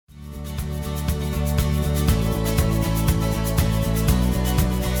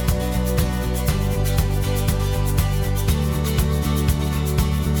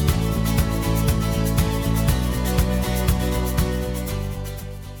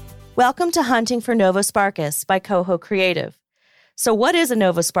Welcome to Hunting for Novosparkus by Coho Creative. So what is a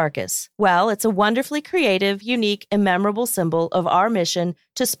Novosparkus? Well, it's a wonderfully creative, unique, and memorable symbol of our mission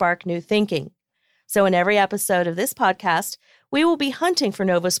to spark new thinking. So in every episode of this podcast, we will be hunting for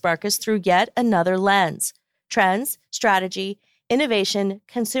Novosparkus through yet another lens: trends, strategy, innovation,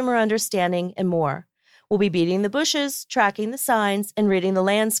 consumer understanding, and more. We'll be beating the bushes, tracking the signs, and reading the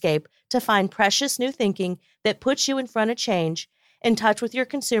landscape to find precious new thinking that puts you in front of change, in touch with your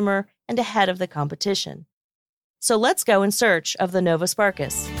consumer, and ahead of the competition. So let's go in search of the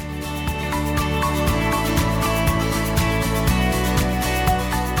Novosparkus.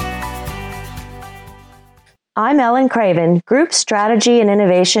 I'm Ellen Craven, Group Strategy and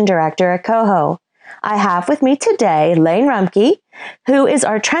Innovation Director at Coho. I have with me today Lane Rumke, who is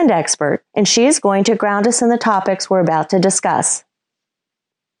our trend expert, and she is going to ground us in the topics we're about to discuss.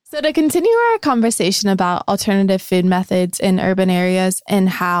 So to continue our conversation about alternative food methods in urban areas and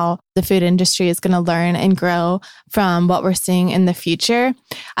how the food industry is going to learn and grow from what we're seeing in the future,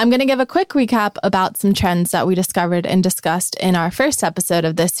 I'm going to give a quick recap about some trends that we discovered and discussed in our first episode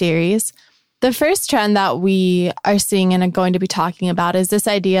of this series. The first trend that we are seeing and are going to be talking about is this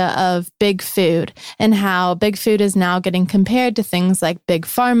idea of big food and how big food is now getting compared to things like big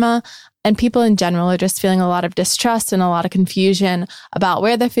pharma, and people in general are just feeling a lot of distrust and a lot of confusion about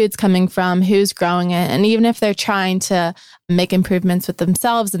where their food's coming from, who's growing it, and even if they're trying to make improvements with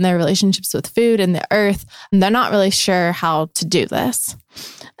themselves and their relationships with food and the earth, they're not really sure how to do this.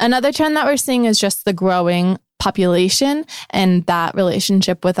 Another trend that we're seeing is just the growing population and that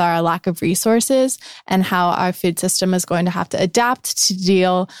relationship with our lack of resources and how our food system is going to have to adapt to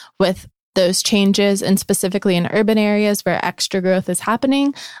deal with those changes, and specifically in urban areas where extra growth is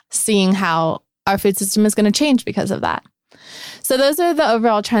happening, seeing how our food system is going to change because of that. So those are the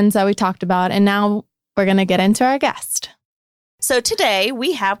overall trends that we talked about, and now we're going to get into our guest. So today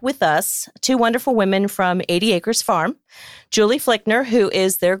we have with us two wonderful women from 80 Acres Farm, Julie Flickner, who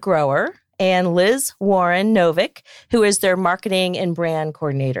is their grower, and Liz Warren Novick, who is their marketing and brand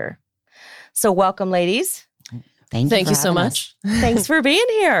coordinator. So welcome, ladies. Thank you so much. Thanks for being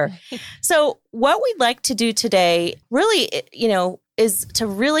here. So what we'd like to do today really, is to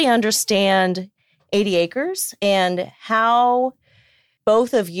really understand 80 Acres and how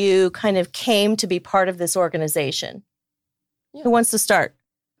both of you kind of came to be part of this organization. Yeah. Who wants to start?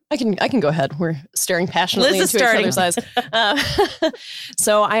 I can go ahead. We're staring passionately Liz into each other's eyes.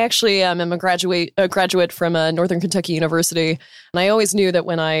 So I actually am a graduate from Northern Kentucky University. And I always knew that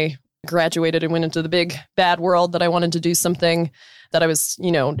when I graduated and went into the big, bad world that I wanted to do something that I was,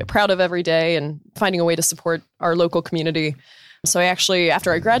 proud of every day and finding a way to support our local community. So I actually,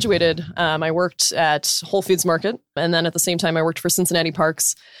 after I graduated, I worked at Whole Foods Market. And then at the same time, I worked for Cincinnati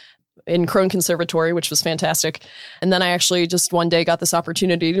Parks in Crone Conservatory, which was fantastic. And then I actually just one day got this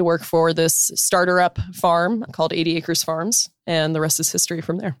opportunity to work for this starter-up farm called 80 Acres Farms, and the rest is history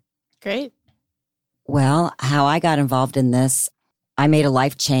from there. Great. Well, how I got involved in this, I made a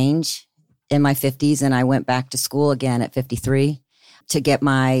life change in my 50s, and I went back to school again at 53 to get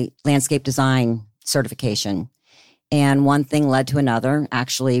my landscape design certification. And one thing led to another,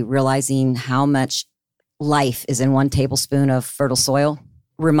 actually realizing how much life is in one tablespoon of fertile soil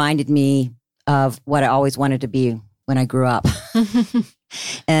reminded me of what I always wanted to be when I grew up.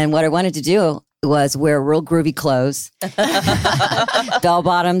 And what I wanted to do was wear real groovy clothes, bell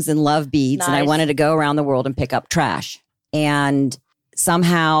bottoms and love beads. Nice. And I wanted to go around the world and pick up trash. And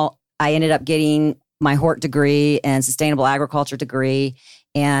somehow I ended up getting my Hort degree and sustainable agriculture degree.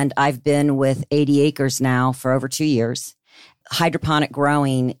 And I've been with 80 Acres now for over 2 years. Hydroponic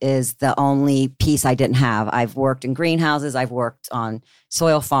growing is the only piece I didn't have. I've worked in greenhouses, I've worked on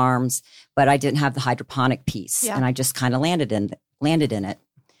soil farms, but I didn't have the hydroponic piece. Yeah. And I just kind of landed in it.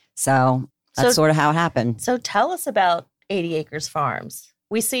 So that's sort of how it happened. So tell us about 80 Acres Farms.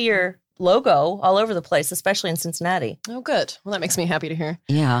 We see your logo all over the place, especially in Cincinnati. Oh, good. Well, that makes me happy to hear.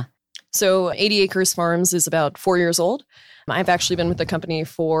 Yeah. So 80 Acres Farms is about 4 years old. I've actually been with the company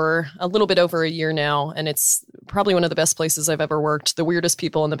for a little bit over a year now, and it's probably one of the best places I've ever worked. The weirdest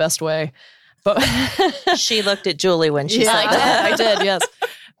people in the best way. But she looked at Julie when she said that. I did, yes.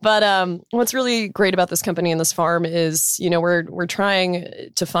 But what's really great about this company and this farm is, we're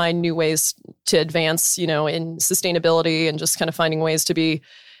trying to find new ways to advance, in sustainability and just kind of finding ways to be,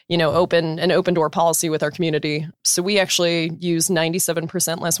 an open door policy with our community. So we actually use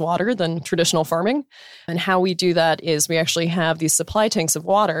 97% less water than traditional farming. And how we do that is we actually have these supply tanks of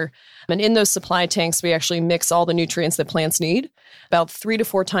water. And in those supply tanks, we actually mix all the nutrients that plants need. About 3 to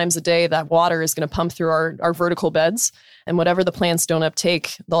 4 times a day, that water is going to pump through our vertical beds. And whatever the plants don't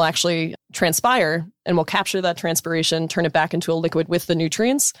uptake, they'll actually transpire, and we'll capture that transpiration, turn it back into a liquid with the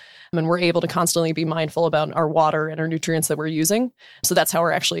nutrients. And we're able to constantly be mindful about our water and our nutrients that we're using. So that's how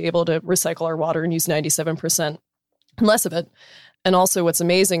we're actually able to recycle our water and use 97% less of it. And also what's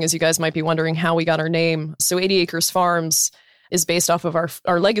amazing is you guys might be wondering how we got our name. So 80 Acres Farms is based off of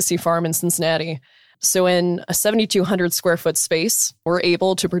our legacy farm in Cincinnati. So in a 7,200 square foot space, we're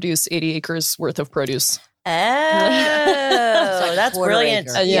able to produce 80 acres worth of produce. Oh, that's brilliant.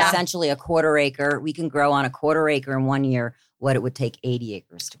 Essentially a quarter acre. We can grow on a quarter acre in 1 year what it would take 80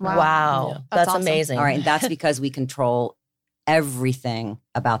 acres to grow. Wow. Yeah. That's awesome. amazing. All right. And that's because we control everything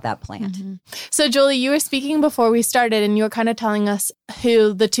about that plant. Mm-hmm. So, Julie, you were speaking before we started, and you were kind of telling us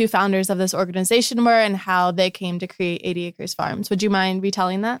who the 2 founders of this organization were and how they came to create 80 Acres Farms. Would you mind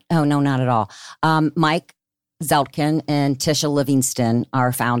retelling that? Oh, no, not at all. Mike Zeltkin and Tisha Livingston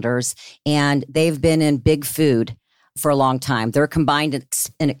are founders, and they've been in big food for a long time. Their combined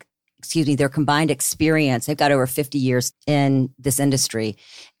experience, they've got over 50 years in this industry.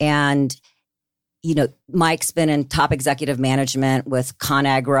 And Mike's been in top executive management with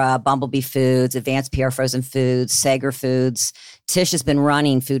ConAgra, Bumblebee Foods, Advanced PR Frozen Foods, Sager Foods. Tish has been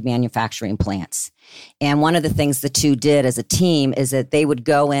running food manufacturing plants. And one of the things the two did as a team is that they would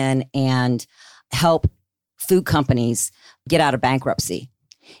go in and help food companies get out of bankruptcy.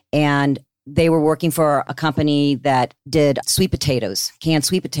 And they were working for a company that did sweet potatoes, canned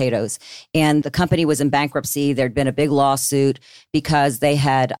sweet potatoes. And the company was in bankruptcy. There'd been a big lawsuit because they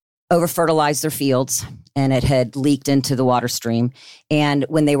had over-fertilized their fields and it had leaked into the water stream. And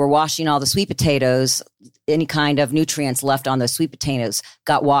when they were washing all the sweet potatoes, any kind of nutrients left on those sweet potatoes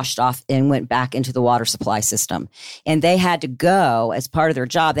got washed off and went back into the water supply system. And they had to go, as part of their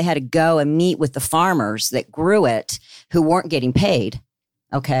job, they had to go and meet with the farmers that grew it who weren't getting paid.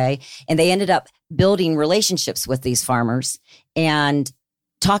 Okay. And they ended up building relationships with these farmers and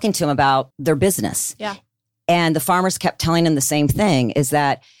talking to them about their business. Yeah. And the farmers kept telling them the same thing, is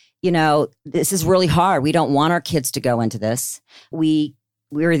that, this is really hard. We don't want our kids to go into this. We're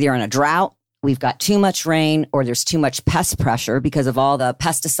either in a drought, we've got too much rain, or there's too much pest pressure because of all the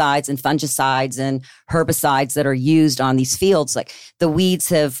pesticides and fungicides and herbicides that are used on these fields. Like the weeds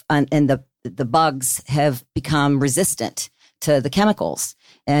have, and the bugs have become resistant to the chemicals.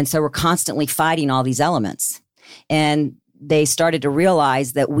 And so we're constantly fighting all these elements. And they started to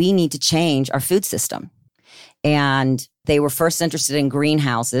realize that we need to change our food system. And they were first interested in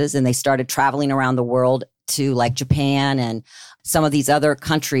greenhouses, and they started traveling around the world to like Japan and some of these other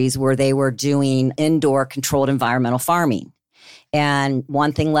countries where they were doing indoor controlled environmental farming. And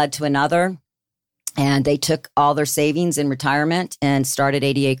one thing led to another, and they took all their savings in retirement and started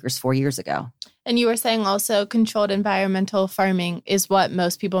 80 Acres 4 years ago. And you were saying also controlled environmental farming is what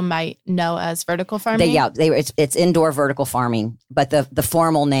most people might know as vertical farming? It's indoor vertical farming, but the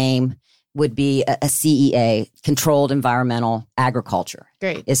formal name would be a CEA, Controlled Environmental Agriculture.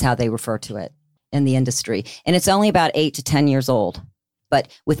 Great. Is how they refer to it in the industry. And it's only about 8 to 10 years old. But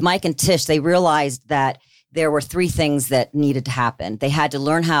with Mike and Tish, they realized that there were 3 things that needed to happen. They had to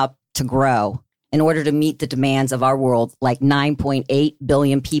learn how to grow in order to meet the demands of our world. Like 9.8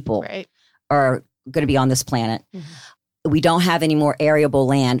 billion people are going to be on this planet. Mm-hmm. We don't have any more arable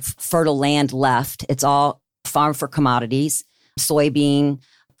land, fertile land left. It's all farm for commodities, soybean,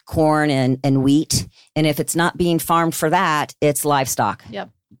 corn and wheat. And if it's not being farmed for that, it's livestock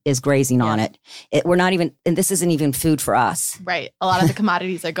is grazing on it. We're not even, and this isn't even food for us. Right. A lot of the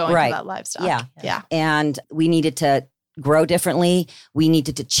commodities are going to that livestock. Yeah. And we needed to grow differently. We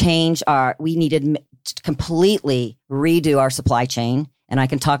needed to we needed to completely redo our supply chain. And I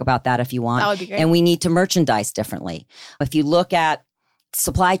can talk about that if you want. That would be great. And we need to merchandise differently. If you look at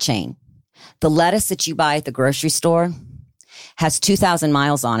supply chain, the lettuce that you buy at the grocery store has 2,000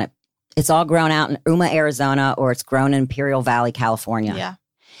 miles on it. It's all grown out in Yuma, Arizona, or it's grown in Imperial Valley, California. Yeah.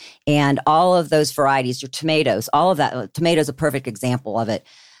 And all of those varieties, your tomatoes, all of that, tomatoes a perfect example of it.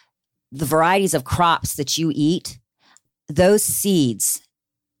 The varieties of crops that you eat, those seeds,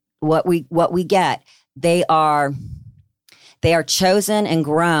 what we get, they are chosen and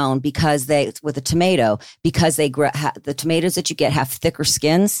grown because with a tomato, because the tomatoes that you get have thicker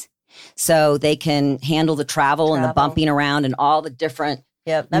skins. So they can handle the travel and the bumping around and all the different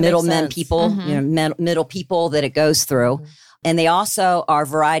middlemen people, middle people that it goes through. Mm-hmm. And they also are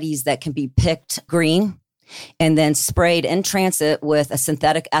varieties that can be picked green. and then sprayed in transit with a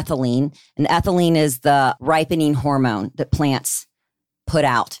synthetic ethylene. And ethylene is the ripening hormone that plants put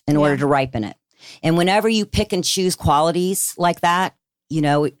out in order to ripen it. And whenever you pick and choose qualities like that,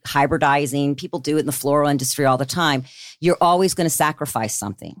 hybridizing, people do it in the floral industry all the time, you're always going to sacrifice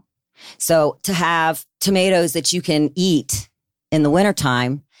something. So to have tomatoes that you can eat in the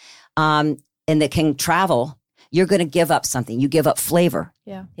wintertime and that can travel, you're going to give up something. You give up flavor.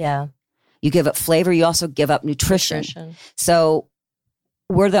 Yeah. You give up flavor. You also give up nutrition. So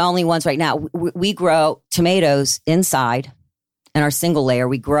we're the only ones right now. We grow tomatoes inside in our single layer.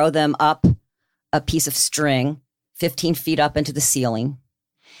 We grow them up a piece of string 15 feet up into the ceiling.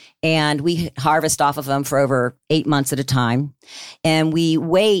 And we harvest off of them for over 8 months at a time. And we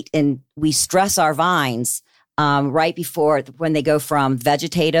wait and we stress our vines right before when they go from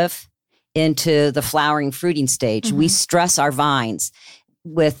vegetative into the flowering fruiting stage. Mm-hmm. We stress our vines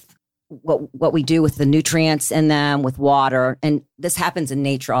with what we do with the nutrients in them, with water. And this happens in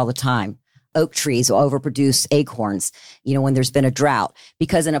nature all the time. Oak trees will overproduce acorns, when there's been a drought.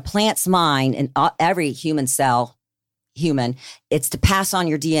 Because in a plant's mind, in every human, it's to pass on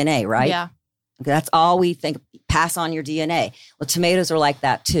your DNA, right? Yeah. That's all we think, pass on your DNA. Well, tomatoes are like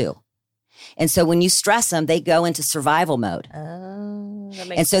that too. And so when you stress them, they go into survival mode. Oh, that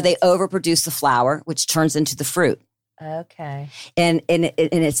makes and so sense. they overproduce the flower, which turns into the fruit. Okay. And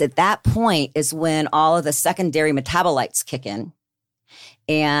it's at that point is when all of the secondary metabolites kick in.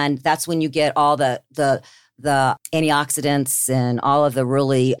 And that's when you get all the antioxidants and all of the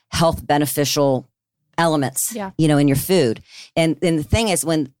really health beneficial elements, in your food. And the thing is,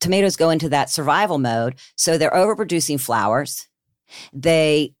 when tomatoes go into that survival mode, so they're overproducing flowers.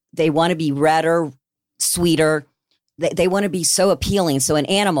 They want to be redder, sweeter. They want to be so appealing. So an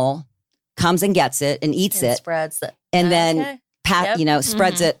animal comes and gets it and eats it, spreads it, and then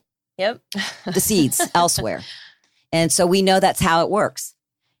spreads it, the seeds elsewhere. And so we know that's how it works.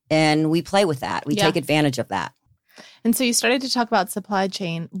 And we play with that. We take advantage of that. And so you started to talk about supply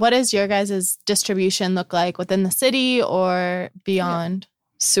chain. What does your guys' distribution look like within the city or beyond?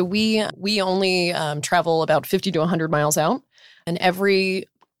 So we only travel about 50 to 100 miles out. And every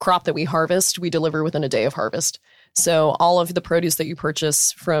crop that we harvest, we deliver within a day of harvest. So all of the produce that you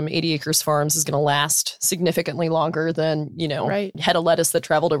purchase from 80 Acres Farms is going to last significantly longer than, head of lettuce that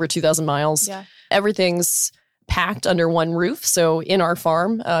traveled over 2,000 miles. Yeah. Everything's packed under one roof. So in our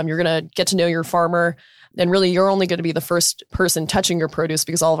farm, you're going to get to know your farmer. And really, you're only going to be the first person touching your produce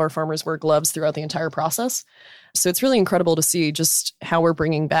because all of our farmers wear gloves throughout the entire process. So it's really incredible to see just how we're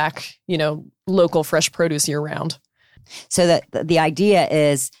bringing back, local fresh produce year round. So the idea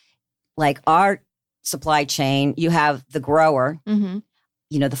is like our supply chain, you have the grower,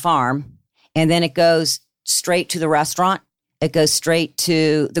 the farm, and then it goes straight to the restaurant. It goes straight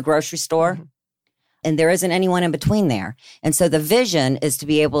to the grocery store. Mm-hmm. And there isn't anyone in between there. And so the vision is to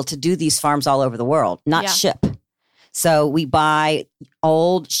be able to do these farms all over the world, not ship. So we buy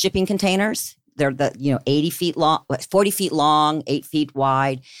old shipping containers. They're 80 feet long, 40 feet long, 8 feet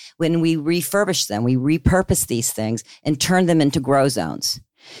wide. When we refurbish them, we repurpose these things and turn them into grow zones.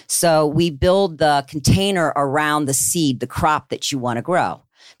 So we build the container around the seed, the crop that you want to grow,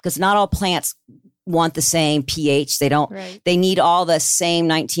 because not all plants want the same pH. They don't. Right. They need all the same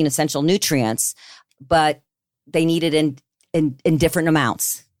 19 essential nutrients, but they need it in different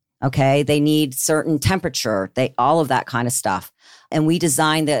amounts. Okay. They need certain temperature, all of that kind of stuff. And we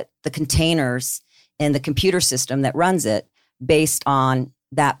design the containers and the computer system that runs it based on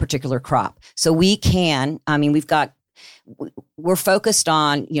that particular crop. So we're focused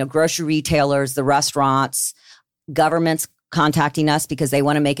on, grocery retailers, the restaurants, governments contacting us because they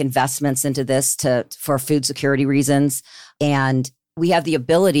want to make investments into this for food security reasons. And we have the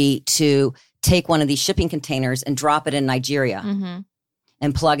ability to take one of these shipping containers and drop it in Nigeria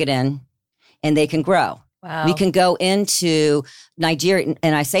and plug it in, and they can grow. Wow. We can go into Nigeria,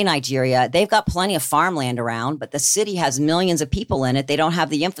 and I say Nigeria, they've got plenty of farmland around, but the city has millions of people in it. They don't have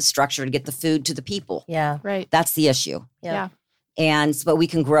the infrastructure to get the food to the people. Yeah. Right. That's the issue. Yeah. But we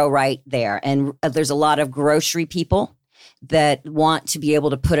can grow right there. And there's a lot of grocery people that want to be able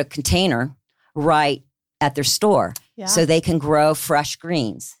to put a container right at their store so they can grow fresh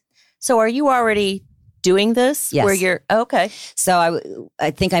greens. So are you already doing this? Yes. Where you're okay. So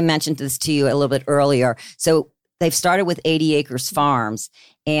I think I mentioned this to you a little bit earlier. So they've started with 80 Acres Farms,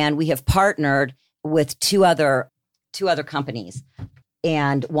 and we have partnered with two other companies.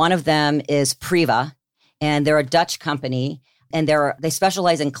 And one of them is Priva, and they're a Dutch company, and they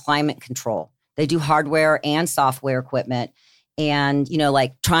specialize in climate control. They do hardware and software equipment, and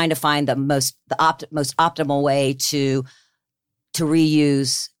trying to find the most optimal way to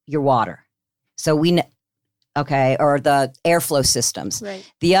reuse your water. So okay, or the airflow systems. Right.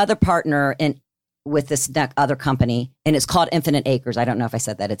 The other partner with this other company, and it's called Infinite Acres. I don't know if I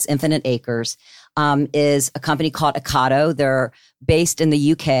said that. It's Infinite Acres, is a company called Ocado. They're based in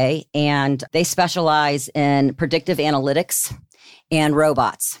the UK, and they specialize in predictive analytics and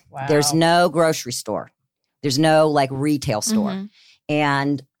robots. Wow. There's no grocery store. There's no like retail store. Mm-hmm.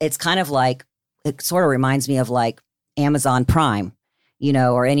 And it's kind of like, it sort of reminds me of like Amazon Prime,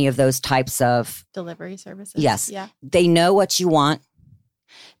 or any of those types of Delivery services. Yes. Yeah. They know what you want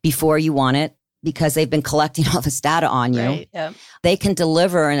before you want it because they've been collecting all this data on you. Right. Yep. They can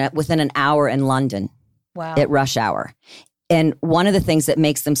deliver within an hour in London Wow. at rush hour. And one of the things that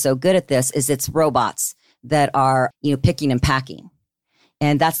makes them so good at this is it's robots that are, picking and packing.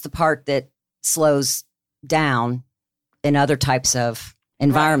 And that's the part that slows down in other types of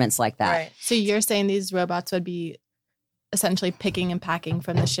environments like that. Right. So you're saying these robots would be essentially picking and packing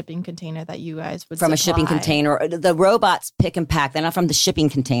from the shipping container that you guys would From a supply. shipping container. The robots pick and pack. They're not from the shipping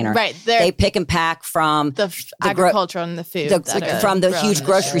container. Right. They pick and pack from the agriculture and the food. from the huge grown.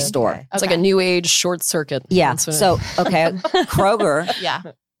 grocery Okay. store. It's like a new age short circuit. Yeah. That's what So, okay, Kroger Yeah.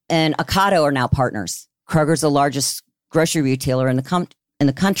 and Ocado are now partners. Kroger's the largest grocery retailer in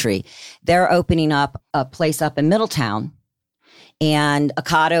the country. They're opening up a place up in Middletown, and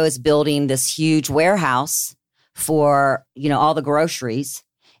Ocado is building this huge warehouse for all the groceries,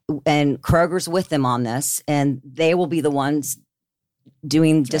 and Kroger's with them on this, and they will be the ones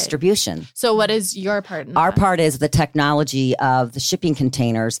doing distribution. So what is your part in Our that? part is the technology of the shipping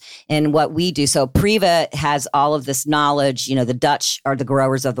containers and what we do. So Priva has all of this knowledge. The Dutch are the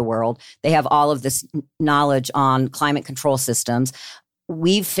growers of the world. They have all of this knowledge on climate control systems.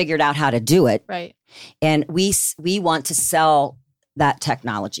 We've figured out how to do it. Right. And we want to sell that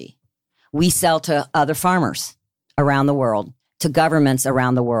technology. We sell to other farmers around the world, to governments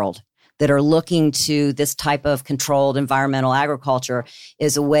around the world that are looking to this type of controlled environmental agriculture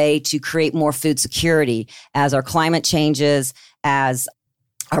as a way to create more food security as our climate changes, as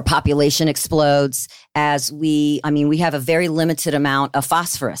our population explodes, as we have a very limited amount of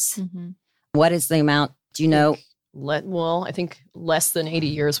phosphorus. Mm-hmm. What is the amount? Do you know? I think less than 80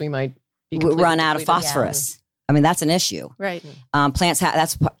 years we might be We completely run out of depleted. phosphorus. That's an issue. Right. Plants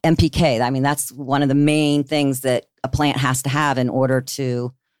that's NPK. That's one of the main things that a plant has to have in order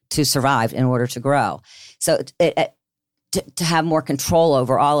to survive, in order to grow. So to have more control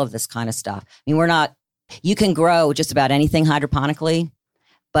over all of this kind of stuff. You can grow just about anything hydroponically,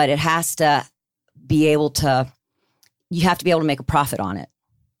 but it has to be able to, you have to be able to make a profit on it.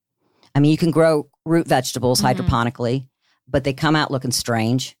 You can grow root vegetables hydroponically, but they come out looking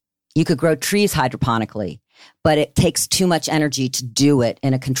strange. You could grow trees hydroponically, but it takes too much energy to do it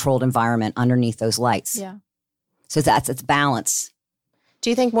in a controlled environment underneath those lights. Yeah. So it's balance. Do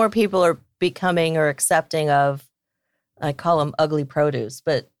you think more people are becoming or accepting of, I call them ugly produce,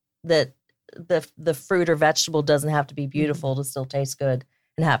 but that the fruit or vegetable doesn't have to be beautiful to still taste good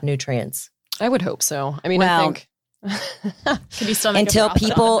and have nutrients? I would hope so. I think Could you still make until a profit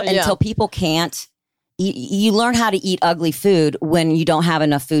people on it? Yeah. until people can't. You learn how to eat ugly food when you don't have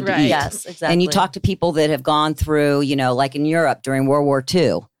enough food to Right. eat. Yes, exactly. And you talk to people that have gone through, like in Europe during World War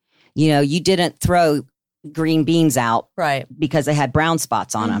II, you didn't throw green beans out right. because they had brown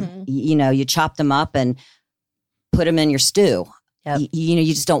spots on them. You chop them up and put them in your stew. Yep.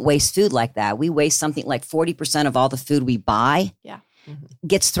 You just don't waste food like that. We waste something like 40% of all the food we buy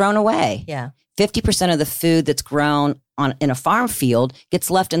gets thrown away. Yeah. 50% of the food that's grown in a farm field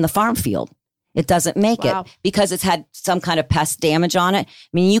gets left in the farm field. It doesn't make Wow. it because it's had some kind of pest damage on it.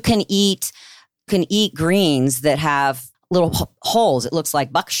 You can eat greens that have little holes. It looks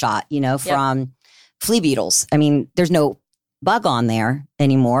like buckshot, from flea beetles. There's no bug on there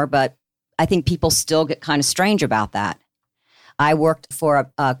anymore, but I think people still get kind of strange about that. I worked for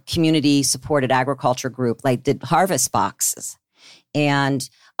a community supported agriculture group, did harvest boxes. And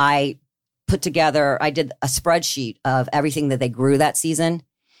I did a spreadsheet of everything that they grew that season.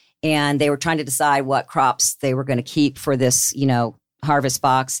 And they were trying to decide what crops they were going to keep for this, harvest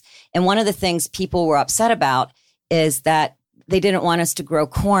box. And one of the things people were upset about is that they didn't want us to grow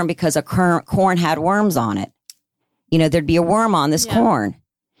corn because a corn had worms on it. There'd be a worm on this corn.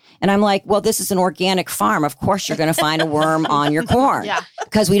 And I'm like, well, this is an organic farm. Of course, you're going to find a worm on your corn. Yeah.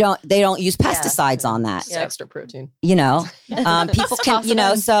 Because they don't use pesticides on that. It's extra protein. People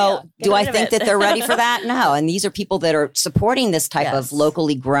can, so Get do I rid of think it. that they're ready for that? No. And these are people that are supporting this type of Yes.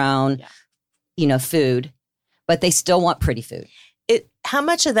 locally grown, food, but they still want pretty food. How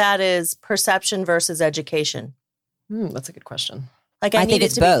much of that is perception versus education? That's a good question. I I think need it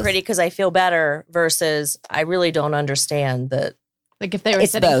it's to both. be pretty because I feel better versus I really don't understand that Like if they were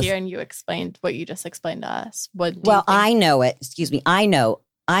It's sitting both. here and you explained what you just explained to us, what do you Well, think? I know it. Excuse me. I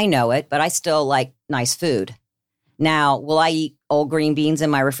know it, but I still like nice food. Now, will I eat old green beans in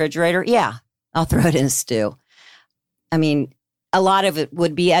my refrigerator? Yeah, I'll throw it in a stew. I mean, a lot of it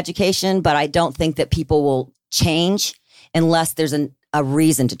would be education, but I don't think that people will change unless there's a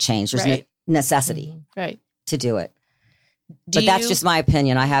reason to change. There's Right. necessity Right. to do it. Do But that's you- just my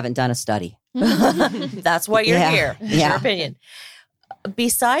opinion. I haven't done a study. That's why you're Yeah. here. It's Yeah. your opinion.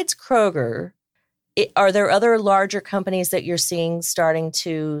 Besides Kroger, are there other larger companies that you're seeing starting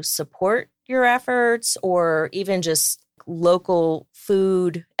to support your efforts, or even just local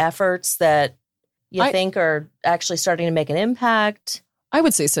food efforts that you think are actually starting to make an impact? I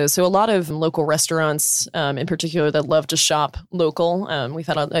would say so. So a lot of local restaurants, in particular, that love to shop local. We've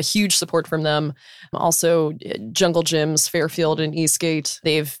had a huge support from them. Also, Jungle Gyms, Fairfield, and Eastgate.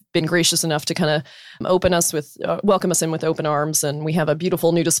 They've been gracious enough to kind of welcome us in with open arms, and we have a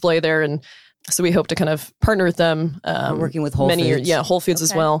beautiful new display there. And so we hope to kind of partner with them. We're working with Whole many Foods. years, Whole Foods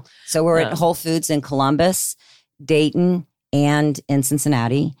as Okay. well. So we're Yeah. at Whole Foods in Columbus, Dayton, and in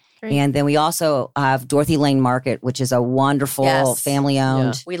Cincinnati. Great. And then we also have Dorothy Lane Market, which is a wonderful Yes.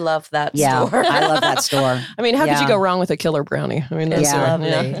 family-owned. We love that Yeah, store. I love that store. I mean, how could Yeah. you go wrong with a killer brownie? I mean, It's that's Yeah. lovely.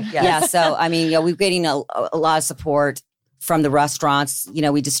 Yeah. Yes. Yeah, so I mean, we're getting a lot of support from the restaurants.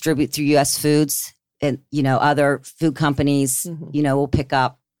 We distribute through U.S. Foods, and other food companies. Mhm. Will pick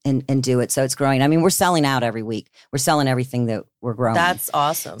up and do it. So it's growing. I mean, we're selling out every week. We're selling everything that we're growing. That's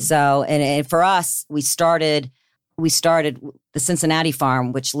awesome. So, and for us, we started the Cincinnati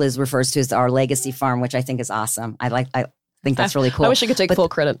farm, which Liz refers to as our legacy farm, which I think is awesome. I think that's really cool. I wish I could take full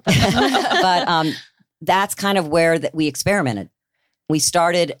credit. But that's kind of where we experimented. We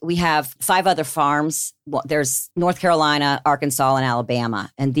have 5 other farms. Well, there's North Carolina, Arkansas, and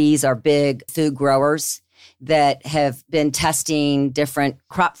Alabama. And these are big food growers that have been testing different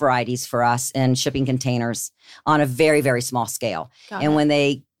crop varieties for us in shipping containers on a very, very small scale. Got And it. when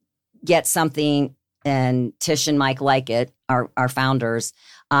they get something, and Tish and Mike like it, our founders,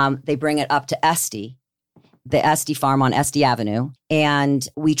 they bring it up to Esty, the Esty farm on Esty Avenue, and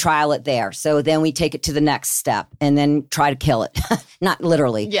we trial it there. So then we take it to the next step and then try to kill it. Not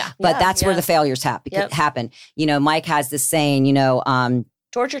literally, Yeah. but Yeah, that's where yeah. the failures Yep. happen. Mike has this saying,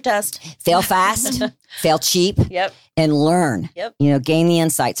 Torture test. fail fast, fail cheap, Yep. and learn. Yep. Gain the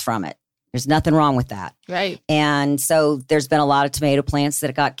insights from it. There's nothing wrong with that. Right. And so there's been a lot of tomato plants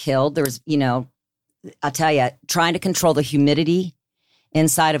that got killed. There's, I'll tell you, trying to control the humidity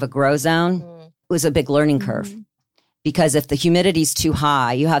inside of a grow zone was a big learning curve. Mhm. Because if the humidity is too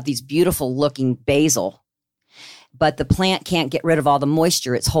high, you have these beautiful looking basil, but the plant can't get rid of all the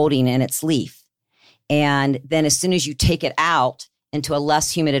moisture it's holding in its leaf. And then as soon as you take it out into a less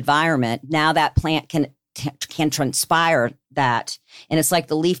humid environment, now that plant can transpire that. And it's like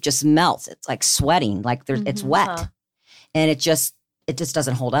the leaf just melts. It's like sweating, like it's Mhm. wet. Huh. And it just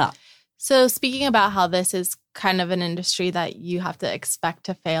doesn't hold up. So speaking about how this is kind of an industry that you have to expect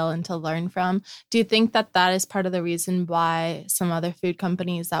to fail and to learn from, do you think that that is part of the reason why some other food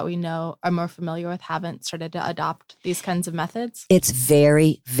companies that we know are more familiar with haven't started to adopt these kinds of methods? It's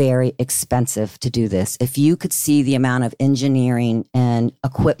very, very expensive to do this. If you could see the amount of engineering and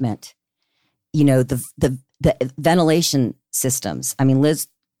equipment, the ventilation systems. I mean, Liz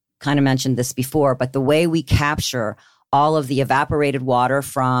kind of mentioned this before, but the way we capture all of the evaporated water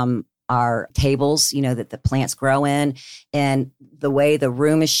from our tables, that the plants grow in, and the way the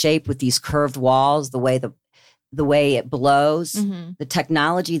room is shaped with these curved walls, the way it blows, Mm-hmm. the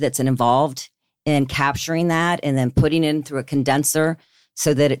technology that's involved in capturing that and then putting it in through a condenser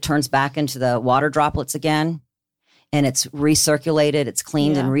so that it turns back into the water droplets again, and it's recirculated, it's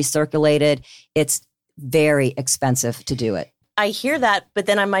cleaned and Yeah. recirculated. It's very expensive to do it. I hear that, but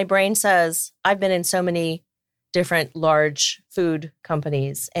then my brain says, I've been in so many different large food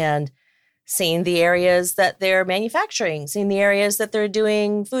companies and seen the areas that they're manufacturing, seen the areas that they're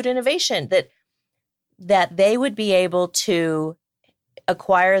doing food innovation, that they would be able to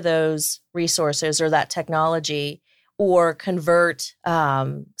acquire those resources or that technology or convert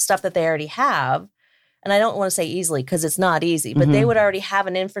stuff that they already have. And I don't want to say easily because it's not easy, but they Mhm. would already have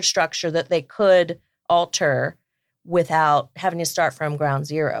an infrastructure that they could alter without having to start from ground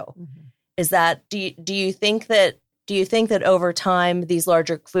zero. Is that do you think that over time these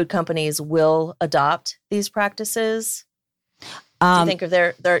larger food companies will adopt these practices? Do you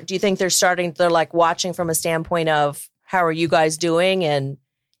think they're like watching from a standpoint of how are you guys doing and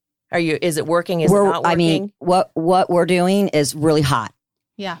is it working? Is it not working? I mean, what we're doing is really hot,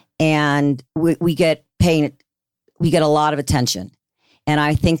 Yeah. and we get paid. We get a lot of attention, and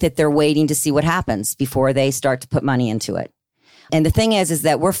I think that they're waiting to see what happens before they start to put money into it. And the thing is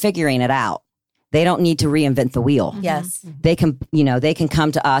that we're figuring it out. They don't need to reinvent the wheel. Yes. They can, they can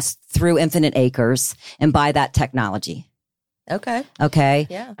come to us through Infinite Acres and buy that technology. Okay. Okay.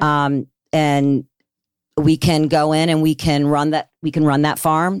 Yeah. And we can go in and we can run that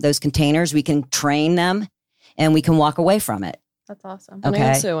farm, those containers, we can train them and we can walk away from it. That's awesome. And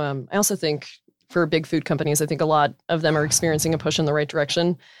Okay. I also think for big food companies, I think a lot of them are experiencing a push in the right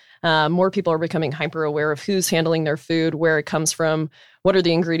direction. More people are becoming hyper aware of who's handling their food, where it comes from, what are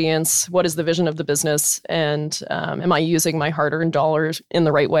the ingredients, what is the vision of the business, and am I using my hard-earned dollars in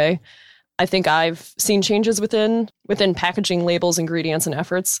the right way? I think I've seen changes within packaging, labels, ingredients, and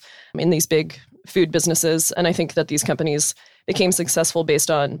efforts in these big food businesses. And I think that these companies became successful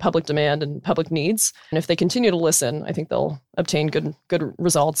based on public demand and public needs. And if they continue to listen, I think they'll obtain good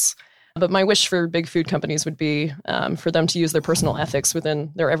results. But my wish for big food companies would be for them to use their personal ethics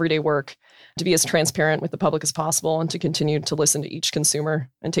within their everyday work, to be as transparent with the public as possible, and to continue to listen to each consumer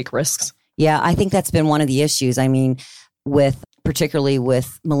and take risks. Yeah, I think that's been one of the issues. I mean, particularly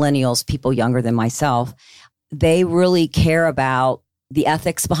with millennials, people younger than myself, they really care about the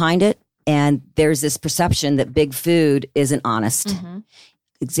ethics behind it. And there's this perception that big food isn't honest. Mm-hmm.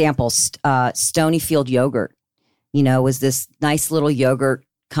 Example, Stonyfield Yogurt, was this nice little yogurt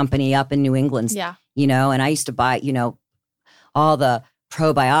company up in New England, Yeah. And I used to buy, all the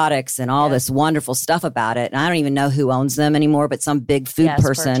probiotics and all this wonderful stuff about it. And I don't even know who owns them anymore, but some big food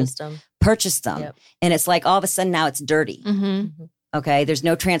person purchased them. Yep. And it's like all of a sudden now it's dirty. Mm-hmm. Okay. There's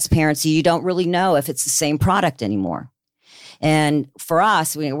no transparency. You don't really know if it's the same product anymore. And for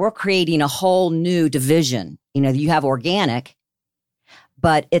us, we're creating a whole new division. You have organic,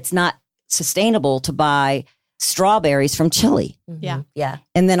 but it's not sustainable to buy strawberries from Chile. Mm-hmm. Yeah. Yeah.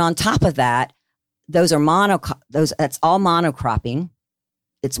 And then on top of that, that's all monocropping.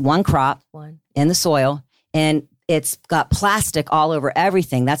 It's one crop in the soil, and it's got plastic all over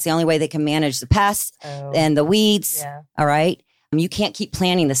everything. That's the only way they can manage the pests and the weeds. Yeah. All right. You can't keep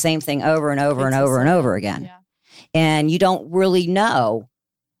planting the same thing over and over and over and over again. Yeah. And you don't really know.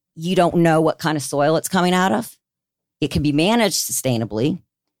 You don't know what kind of soil it's coming out of. It can be managed sustainably,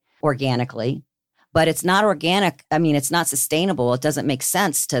 organically, but it's not organic. I mean, it's not sustainable. It doesn't make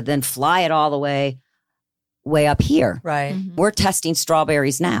sense to then fly it all the way up here. Right. Mm-hmm. We're testing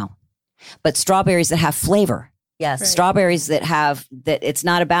strawberries now, but strawberries that have flavor. Yes. Right. Strawberries that it's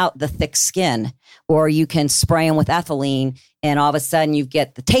not about the thick skin, or you can spray them with ethylene and all of a sudden you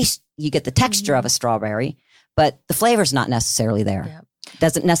get the taste, you get the texture of a strawberry, but the flavor's not necessarily there. Yeah.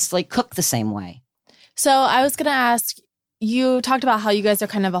 Doesn't necessarily cook the same way. So I was going to ask, you talked about how you guys are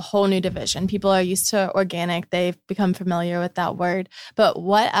kind of a whole new division. People are used to organic. They've become familiar with that word. But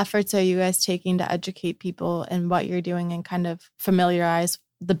what efforts are you guys taking to educate people in what you're doing and kind of familiarize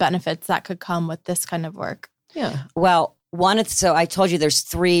the benefits that could come with this kind of work? Yeah. Well, so I told you there's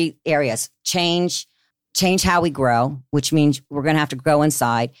 3 areas. Change how we grow, which means we're going to have to grow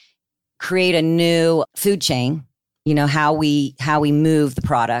inside, create a new food chain, how we move the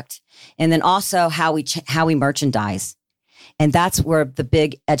product, and then also how we merchandise. And that's where the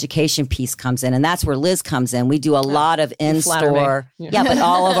big education piece comes in. And that's where Liz comes in. We do a lot of in-store. Yeah, but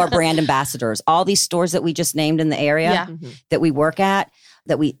all of our brand ambassadors, all these stores that we just named in the area that we work at,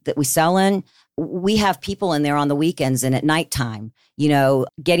 that we sell in, we have people in there on the weekends and at nighttime,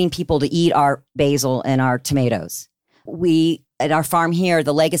 getting people to eat our basil and our tomatoes. We, at our farm here,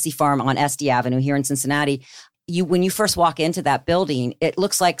 the Legacy Farm on SD Avenue here in Cincinnati, when you first walk into that building, it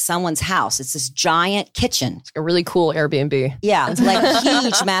looks like someone's house. It's this giant kitchen. It's a really cool Airbnb. Yeah, it's like a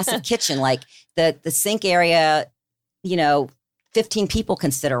huge, massive kitchen. Like the sink area, 15 people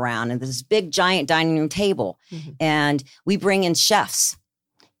can sit around, and there's this big, giant dining room table. Mm-hmm. And we bring in chefs,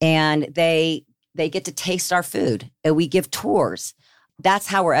 and they get to taste our food, and we give tours. That's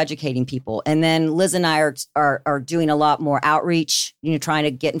how we're educating people. And then Liz and I are doing a lot more outreach, trying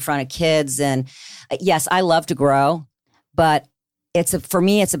to get in front of kids. And yes, I love to grow, but for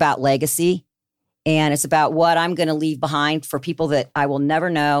me, it's about legacy, and it's about what I'm going to leave behind for people that I will never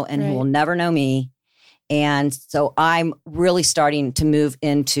know and who will never know me. And so I'm really starting to move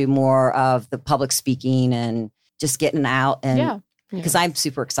into more of the public speaking and just getting out, and because I'm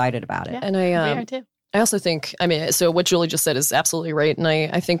super excited about it. Yeah. And We are too. I also think, so what Julie just said is absolutely right. And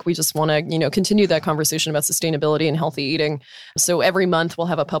I think we just want to, continue that conversation about sustainability and healthy eating. So every month we'll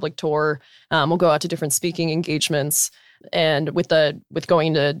have a public tour. We'll go out to different speaking engagements. And with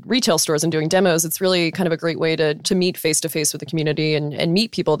going to retail stores and doing demos, it's really kind of a great way to meet face-to-face with the community and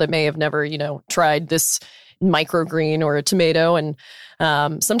meet people that may have never, tried this microgreen or a tomato. And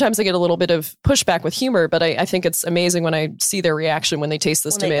sometimes I get a little bit of pushback with humor, but I think it's amazing when I see their reaction when they taste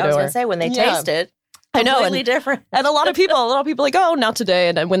this tomato. I was going to say, when they taste it. I know. Completely different. And a lot of people like, oh, not today.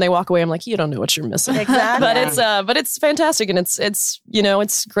 And when they walk away, I'm like, you don't know what you're missing. Exactly. But it's fantastic. And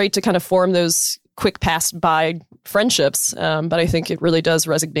it's great to kind of form those quick pass by friendships. But I think it really does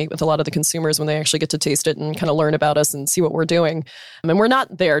resonate with a lot of the consumers when they actually get to taste it and kind of learn about us and see what we're doing. And we're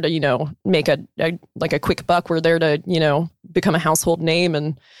not there to, make a quick buck. We're there to, become a household name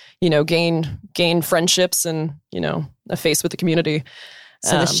and, gain friendships and, a face with the community.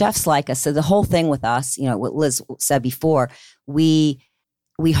 So the chefs like us. So the whole thing with us, what Liz said before, we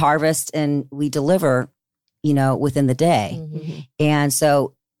harvest and we deliver, within the day. Mm-hmm. And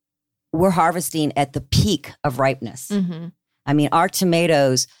so we're harvesting at the peak of ripeness. Mm-hmm. I mean, our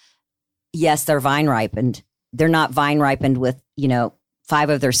tomatoes, yes, they're vine ripened. They're not vine ripened with, 5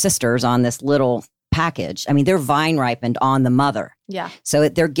 of their sisters on this little package. I mean, they're vine ripened on the mother. Yeah. So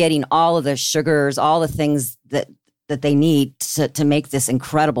they're getting all of the sugars, all the things that they need to make this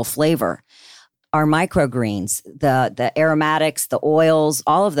incredible flavor. Our microgreens, the aromatics, the oils,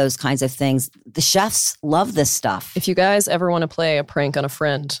 all of those kinds of things. The chefs love this stuff. If you guys ever want to play a prank on a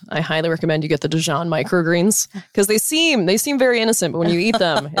friend, I highly recommend you get the Dijon microgreens because they seem very innocent, but when you eat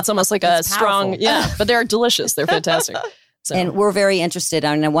them, it's almost like a strong, but they're delicious. They're fantastic. So. And we're very interested,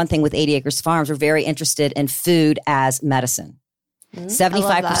 one thing with 80 Acres Farms, we're very interested in food as medicine.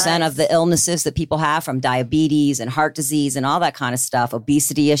 75% of the illnesses that people have, from diabetes and heart disease and all that kind of stuff,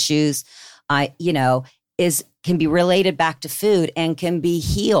 obesity issues, can be related back to food and can be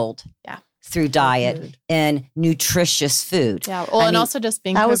healed through diet and nutritious food. Yeah. Well, and also just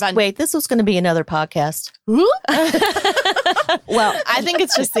being this was going to be another podcast. Well, I think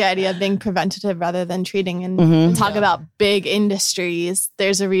it's just the idea of being preventative rather than treating and talk about big industries.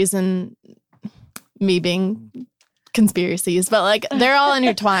 There's a reason, me being conspiracies, but they're all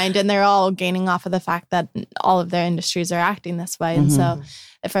intertwined and they're all gaining off of the fact that all of their industries are acting this way. And so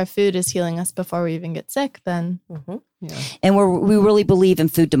if our food is healing us before we even get sick, then and we really believe in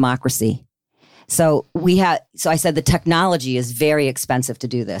food democracy. So I said the technology is very expensive to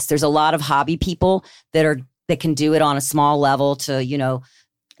do this. There's a lot of hobby people that can do it on a small level to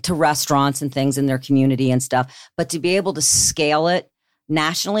restaurants and things in their community and stuff. But to be able to scale it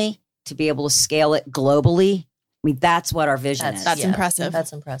nationally, to be able to scale it globally, I mean, that's what our vision is. That's impressive.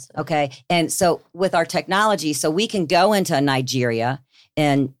 That's impressive. Okay. And so with our technology, so we can go into Nigeria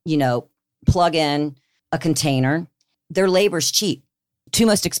and, plug in a container. Their labor's cheap. 2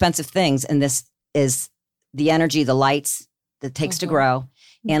 most expensive things in this is the energy, the lights that it takes to grow,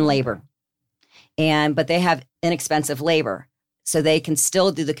 and labor. But they have inexpensive labor. So they can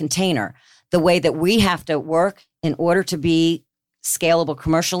still do the container. The way that we have to work in order to be scalable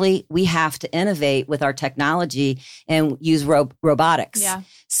commercially, we have to innovate with our technology and use robotics. Yeah.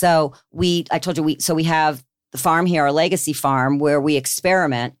 So I told you, we have the farm here, our legacy farm, where we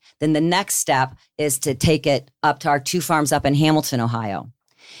experiment. Then the next step is to take it up to our 2 farms up in Hamilton, Ohio.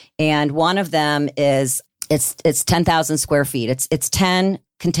 And one of them is, it's 10,000 square feet. It's 10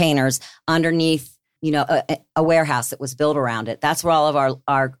 containers underneath, a warehouse that was built around it. That's where all of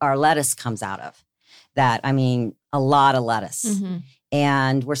our lettuce comes out of. A lot of lettuce. Mm-hmm.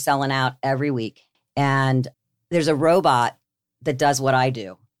 And we're selling out every week. And there's a robot that does what I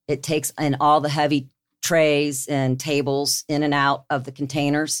do. It takes in all the heavy trays and tables in and out of the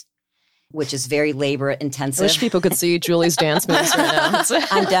containers, which is very labor intensive. I wish people could see Julie's dance moves right now.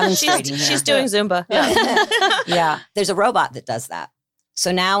 I'm demonstrating here. She's doing Zumba. Yeah. There's a robot that does that.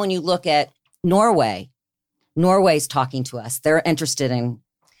 So now when you look at Norway's talking to us. They're interested in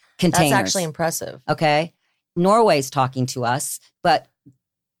containers. That's actually impressive. Okay. Norway's talking to us, but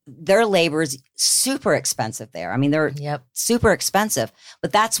their labor is super expensive there. I mean, they're super expensive,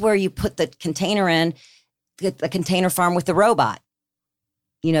 but that's where you put the container in, the container farm with the robot,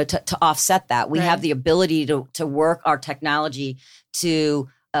 to offset that. We have the ability to work our technology to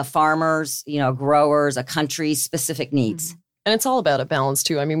farmers, growers, a country's specific needs. And it's all about a balance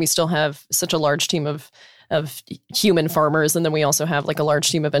too. I mean, we still have such a large team of human farmers. And then we also have a large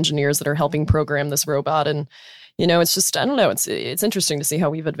team of engineers that are helping program this robot. And, it's just, I don't know, it's interesting to see how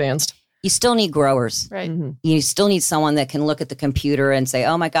we've advanced. You still need growers. Right. Mm-hmm. You still need someone that can look at the computer and say,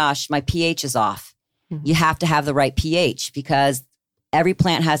 oh my gosh, my pH is off. Mm-hmm. You have to have the right pH because every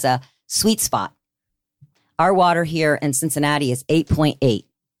plant has a sweet spot. Our water here in Cincinnati is 8.8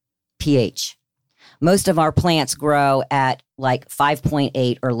 pH. Most of our plants grow at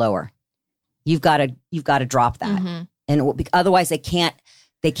 5.8 or lower. You've got to drop that. And otherwise they can't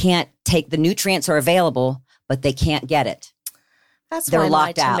take the nutrients are available, but they can't get it. They're why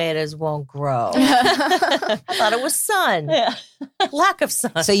locked my tomatoes won't grow. I thought it was sun. Yeah. Lack of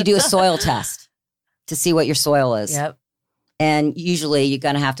sun. So you do a soil test to see what your soil is. Yep. And usually you're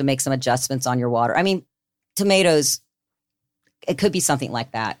going to have to make some adjustments on your water. I mean, tomatoes, it could be something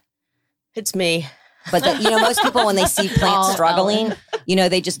like that. It's me. But most people, when they see plants struggling,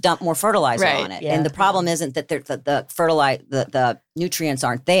 they just dump more fertilizer Right, on it. yeah. And the problem isn't that the nutrients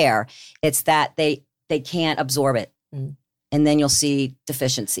aren't there. It's that they can't absorb it. Mm. And then you'll see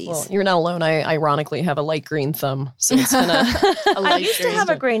deficiencies. Well, you're not alone. I ironically have a light green thumb, so it's gonna. I used to have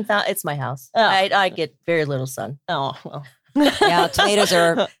a green thumb. It's my house. Oh. I get very little sun. Oh well. Yeah, tomatoes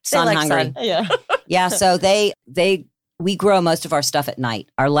are sun like hungry. sun. Yeah. Yeah, so we grow most of our stuff at night.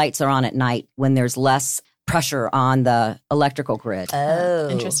 Our lights are on at night when there's less pressure on the electrical grid. Oh,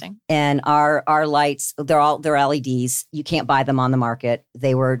 Interesting. And our lights, they're LEDs. You can't buy them on the market.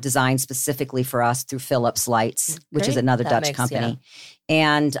 They were designed specifically for us through Philips Lights, which is Great. another That Dutch makes- company.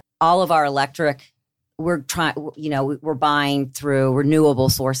 And all of our electric, we're buying through renewable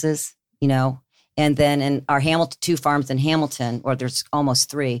sources, And then in our Hamilton, 2 farms in Hamilton, or there's almost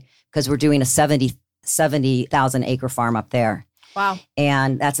 3, because we're doing a 70,000 acre farm up there. Wow.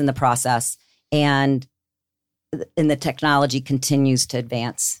 And that's in the process. And the technology continues to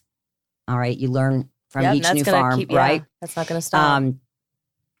advance. All right. You learn from Yep, each that's new gonna farm, keep- yeah, right? That's not going to stop.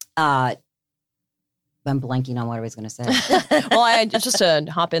 I'm blanking on what I was going to say. Well, I just to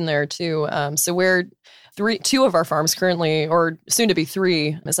hop in there too. So we're 2 of our farms currently, or soon to be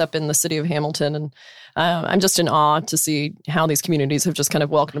 3, is up in the city of Hamilton, and I'm just in awe to see how these communities have just kind of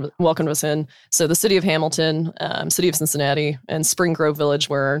welcomed us in. So the city of Hamilton, city of Cincinnati, and Spring Grove Village,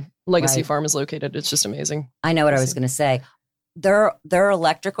 where our legacy Right. farm is located. It's just amazing. I know what I was going to say. Their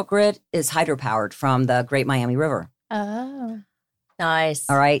electrical grid is hydropowered from the Great Miami River. Oh. Nice.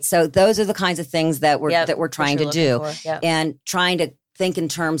 All right. So those are the kinds of things that we're Yep, that we're what trying to you're do. looking for. Yep. And trying to think in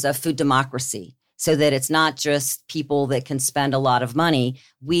terms of food democracy so that it's not just people that can spend a lot of money.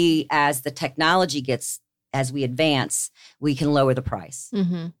 We, as the technology as we advance, we can lower the price.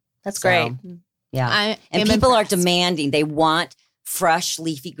 Mm-hmm. That's So, great. Yeah. And people are demanding, they want fresh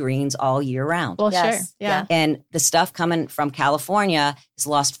leafy greens all year round. Well, Yes. sure. Yeah. And the stuff coming from California has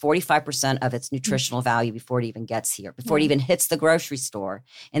lost 45% of its nutritional value before it even gets here, before it even hits the grocery store.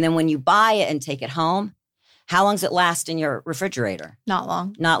 And then when you buy it and take it home, how long does it last in your refrigerator? Not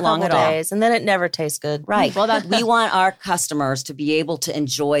long. Not long at Couple all. days, and then it never tastes good. Right. Well, that- we want our customers to be able to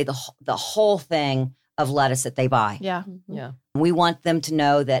enjoy the whole thing of lettuce that they buy. Yeah. Yeah. We want them to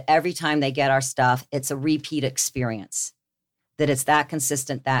know that every time they get our stuff, it's a repeat experience, that it's that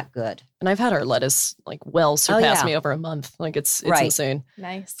consistent, that good. And I've had our lettuce surpass yeah. me over a month. It's Right. insane.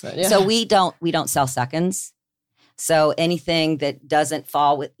 Nice. But, yeah. So we don't sell seconds. So anything that doesn't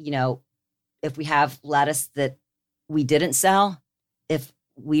fall with, if we have lettuce that we didn't sell, if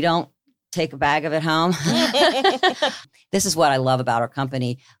we don't take a bag of it home, this is what I love about our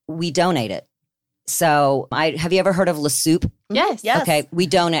company. We donate it. So have you ever heard of La Soup? Yes. Yes. Okay, we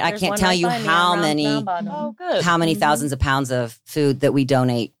donate. I There's can't one tell right you by me how around many Round Bottom. Oh, good. how many Mhm. thousands of pounds of food that we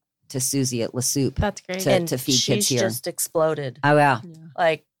donate to Susie at La Soup. That's great. To- And feed kids she's here. just exploded. Oh yeah.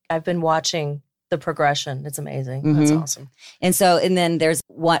 Like I've been watching the progression. It's amazing. That's Mhm. awesome. And then there's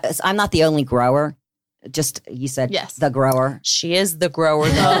what I'm not the only grower. Just you said Yes. the grower. She is the grower,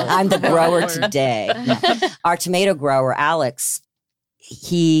 though. I'm the grower Lord. today. Our tomato grower, Alex,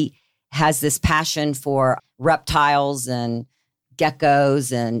 he has this passion for reptiles and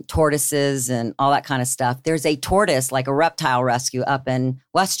geckos and tortoises and all that kind of stuff. There's a tortoise, like a reptile rescue up in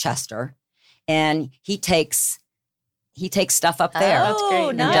Westchester, and he takes stuff up there. That's great. Oh,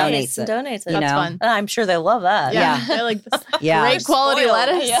 And nice. donates it, And donates it. you That's know? fun. I'm sure they love that. Yeah. They're like this Yeah. great quality Spoiled.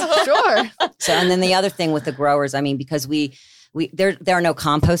 lettuce. Yeah. Sure. So, and then the other thing with the growers, I mean, because there are no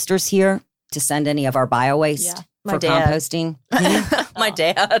composters here to send any of our bio waste Yeah. My for dad. composting. My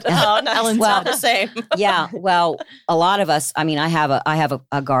dad. Oh, nice. Ellen's Well, dad. the same. Yeah. Well, a lot of us, I mean, I have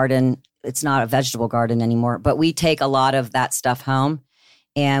a garden. It's not a vegetable garden anymore, but we take a lot of that stuff home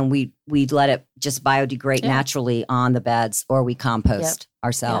and we let it just biodegrade Yeah. naturally on the beds, or we compost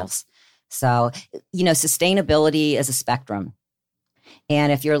ourselves. So, sustainability is a spectrum.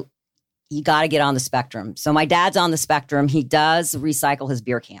 And if you got to get on the spectrum. So my dad's on the spectrum. He does recycle his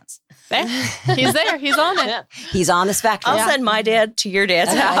beer cans. There. He's there. He's on it. Yeah. He's on the spectrum. I'll send my dad to your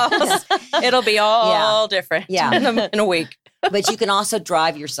dad's house. It'll be all different. Yeah. In a week. But you can also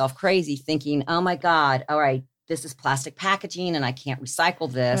drive yourself crazy thinking, oh my God, all right, this is plastic packaging and I can't recycle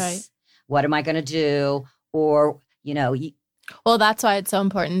this. Right. What am I going to do? Or, Well, that's why it's so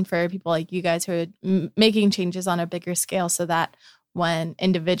important for people like you guys who are making changes on a bigger scale so that when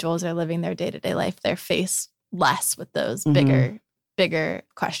individuals are living their day-to-day life, they're faced less with those Mhm. bigger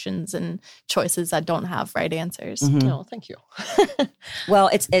questions and choices that don't have right answers. Mhm. No, thank you. Well,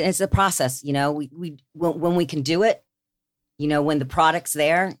 it's a process, when we can do it, when the product's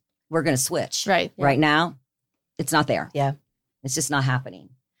there, we're going to switch. Right. Right now, It's not there. Yeah. It's just not happening.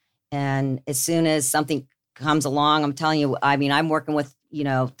 And as soon as something comes along, I'm telling you, I mean, I'm working with,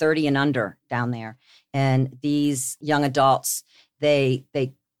 30 and under down there. And these young adults, they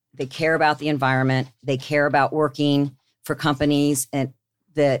care about the environment. They care about working for companies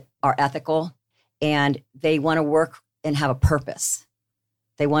that are ethical, and they want to work and have a purpose.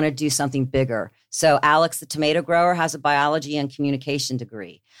 They want to do something bigger. So Alex, the tomato grower, has a biology and communication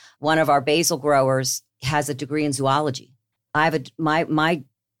degree. One of our basil growers has a degree in zoology. I have my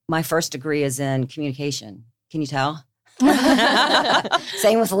first degree is in communication. Can you tell?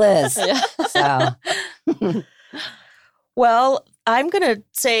 Same with Liz. Yeah. So, Well, I'm going to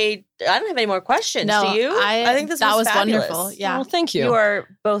say I don't have any more questions. No, Do you? I think that was fabulous. wonderful. Yeah. Well, thank you. You are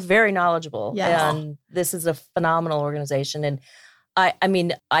both very knowledgeable. Yes. And this is a phenomenal organization. And I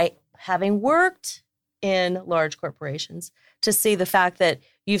mean, having worked in large corporations, to see the fact that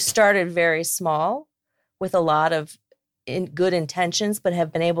you've started very small with a lot of good intentions, but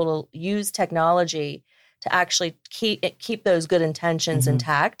have been able to use technology to actually keep those good intentions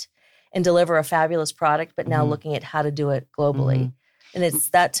intact and deliver a fabulous product, but now looking at how to do it globally. And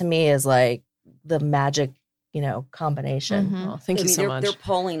that to me is like the magic, combination. Oh, thank you so much. They're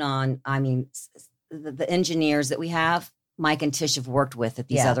pulling on, the engineers that we have, Mike and Tish have worked with at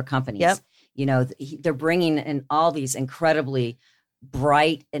these other companies. Yep. They're bringing in all these incredibly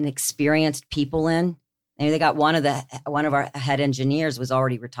bright and experienced people in. And they got one of our head engineers was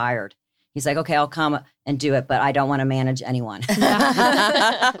already retired. He's like, okay, I'll come and do it, but I don't want to manage anyone.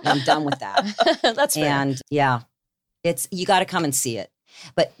 I'm done with that. That's fair. And you got to come and see it.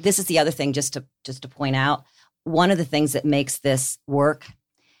 But this is the other thing, just to point out, one of the things that makes this work,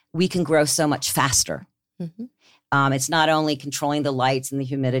 we can grow so much faster. It's not only controlling the lights and the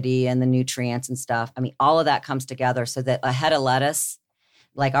humidity and the nutrients and stuff. I mean, all of that comes together so that a head of lettuce,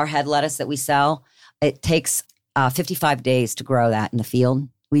 like our head lettuce that we sell, it takes 55 days to grow that in the field.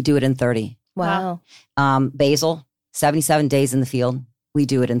 We do it in 30. Wow. Basil, 77 days in the field. We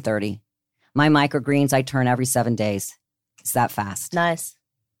do it in 30. My microgreens, I turn every 7 days. It's that fast. Nice.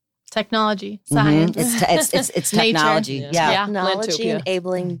 Technology, science. It's technology. Nature. Yeah. Technology Plantopia.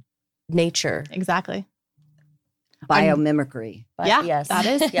 enabling nature. Exactly. Biomimicry. Yes. That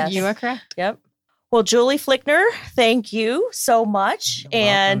is. Yes. You are correct. Yep. Well, Julie Flickner, thank you so much. You're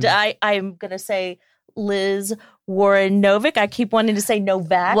and I'm going to say Liz Warren Novick. I keep wanting to say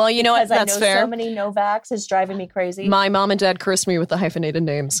Novak. Well, you know what? because That's I know fair. so many Novaks. It's driving me crazy. My mom and dad cursed me with the hyphenated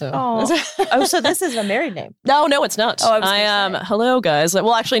name. So, Oh, so this is a married name. no, it's not. Oh, I was I gonna say. hello, guys.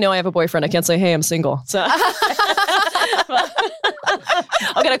 Well, actually, no, I have a boyfriend. I can't say, hey, I'm single. So,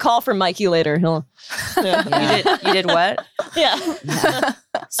 I'll get a call from Mikey later. You did what? Yeah.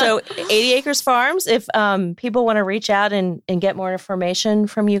 So 80 Acres Farms, if people want to reach out and get more information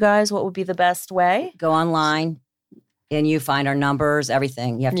from you guys, what would be the best way? Go online and you find our numbers,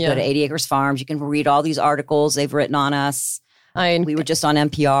 everything. You have to go to 80 Acres Farms. You can read all these articles they've written on us. We were just on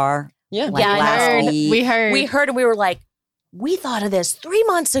NPR. Yeah. like Yeah, I last heard. week. We heard. And we were like, we thought of this 3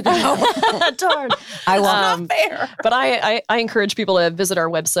 months ago. Darn. I will. Not fair. But I encourage people to visit our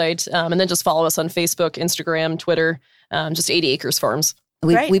website and then just follow us on Facebook, Instagram, Twitter, just 80 Acres Farms.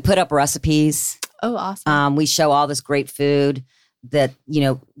 Great. We put up recipes. Oh, awesome. We show all this great food that,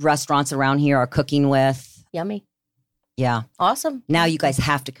 restaurants around here are cooking with. Yummy. Yeah. Awesome. Now you guys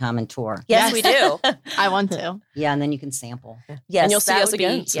have to come and tour. Yes, we do. I want to. Yeah. And then you can sample. Yes, And you'll see that us would be-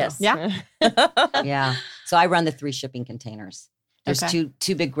 again. so. Yes. Yeah. Yeah. So I run the 3 shipping containers. There's Okay.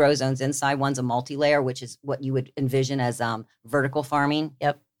 two big grow zones inside. One's a multi-layer, which is what you would envision as vertical farming.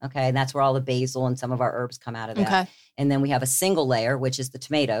 Yep. Okay. And that's where all the basil and some of our herbs come out of that. Okay. And then we have a single layer, which is the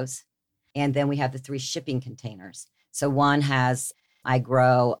tomatoes. And then we have the 3 shipping containers. So one I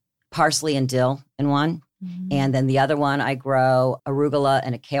grow parsley and dill in one. And then the other one, I grow arugula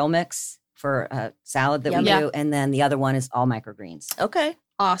and a kale mix for a salad that we Yeah. do. And then the other one is all microgreens. Okay.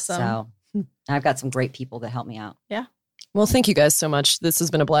 Awesome. So and I've got some great people that help me out. Well, thank you guys so much. This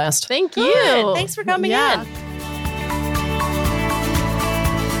has been a blast. Thank you. Good. Thanks for coming Yeah. in.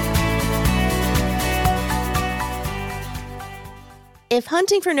 If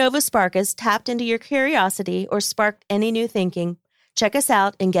hunting for Novus Sparkus tapped into your curiosity or sparked any new thinking, check us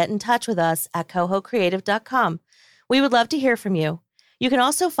out and get in touch with us at cohocreative.com. We would love to hear from you. You can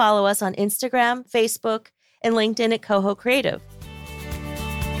also follow us on Instagram, Facebook, and LinkedIn at Coho Creative.